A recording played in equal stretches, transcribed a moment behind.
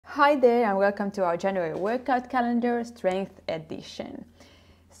Hi there and welcome to our January workout calendar strength edition.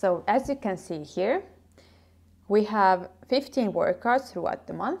 So as you can see here, we have 15 workouts throughout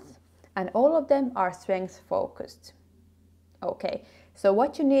the month and all of them are strength focused. Okay, so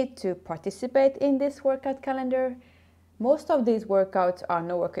what you need to participate in this workout calendar, most of these workouts are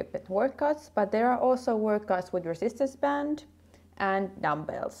no equipment workouts, but there are also workouts with resistance band and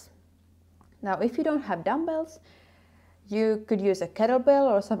dumbbells. Now if you don't have dumbbells, you could use a kettlebell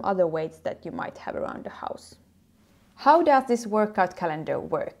or some other weights that you might have around the house. How does this workout calendar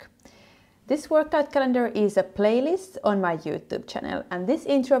work? This workout calendar is a playlist on my YouTube channel, and this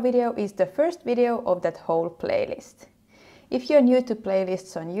intro video is the first video of that whole playlist. If you're new to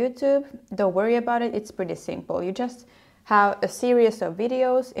playlists on YouTube, don't worry about it, it's pretty simple. You just have a series of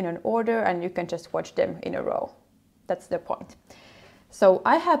videos in an order and you can just watch them in a row. That's the point. So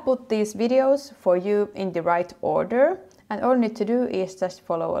I have put these videos for you in the right order, and all you need to do is just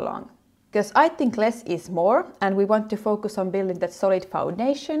follow along. Because I think less is more and we want to focus on building that solid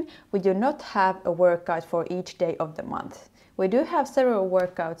foundation, we do not have a workout for each day of the month. We do have several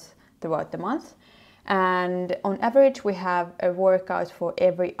workouts throughout the month, and on average we have a workout for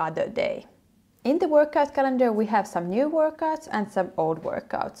every other day. In the workout calendar we have some new workouts and some old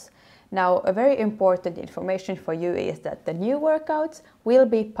workouts. Now, a very important information for you is that the new workouts will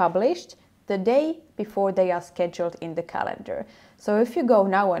be published the day before they are scheduled in the calendar. So if you go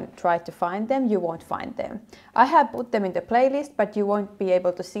now and try to find them, you won't find them. I have put them in the playlist, but you won't be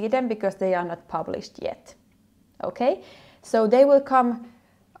able to see them because they are not published yet. Okay? So they will come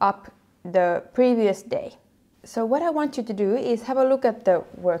up the previous day. So what I want you to do is have a look at the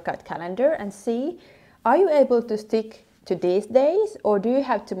workout calendar and see, are you able to stick to these days, or do you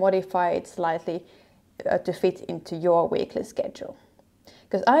have to modify it slightly to fit into your weekly schedule?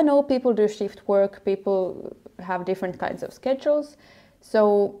 Because I know people do shift work, people have different kinds of schedules.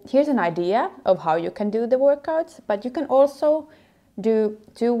 So here's an idea of how you can do the workouts, but you can also do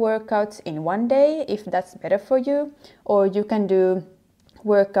 2 workouts in one day if that's better for you, or you can do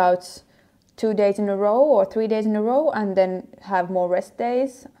workouts 2 days in a row or 3 days in a row and then have more rest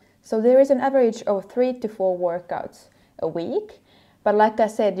days. So there is an average of 3 to 4 workouts a week, but like I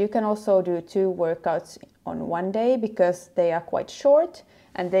said, you can also do 2 workouts on one day because they are quite short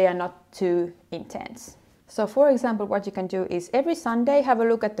and they are not too intense. So for example, what you can do is every Sunday have a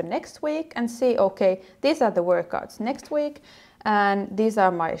look at the next week and see, okay, these are the workouts next week and these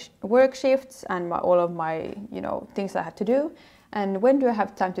are my work shifts and all of my things I have to do, and when do I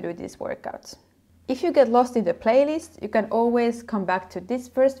have time to do these workouts. If you get lost in the playlist, you can always come back to this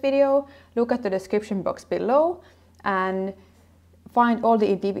first video, look at the description box below and find all the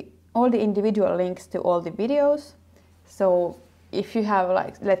individual links to all the videos. So if you have,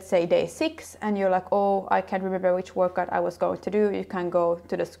 like, let's say day 6 and you're like, oh, I can't remember which workout I was going to do, you can go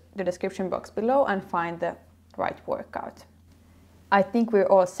to the description box below and find the right workout. I think we're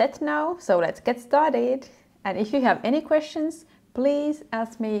all set now, so let's get started. And if you have any questions, please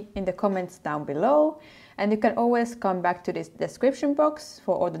ask me in the comments down below, and you can always come back to this description box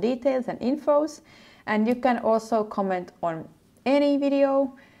for all the details and infos. And you can also comment on any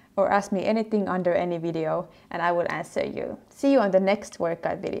video or ask me anything under any video and I will answer you. See you on the next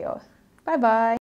workout video. Bye bye!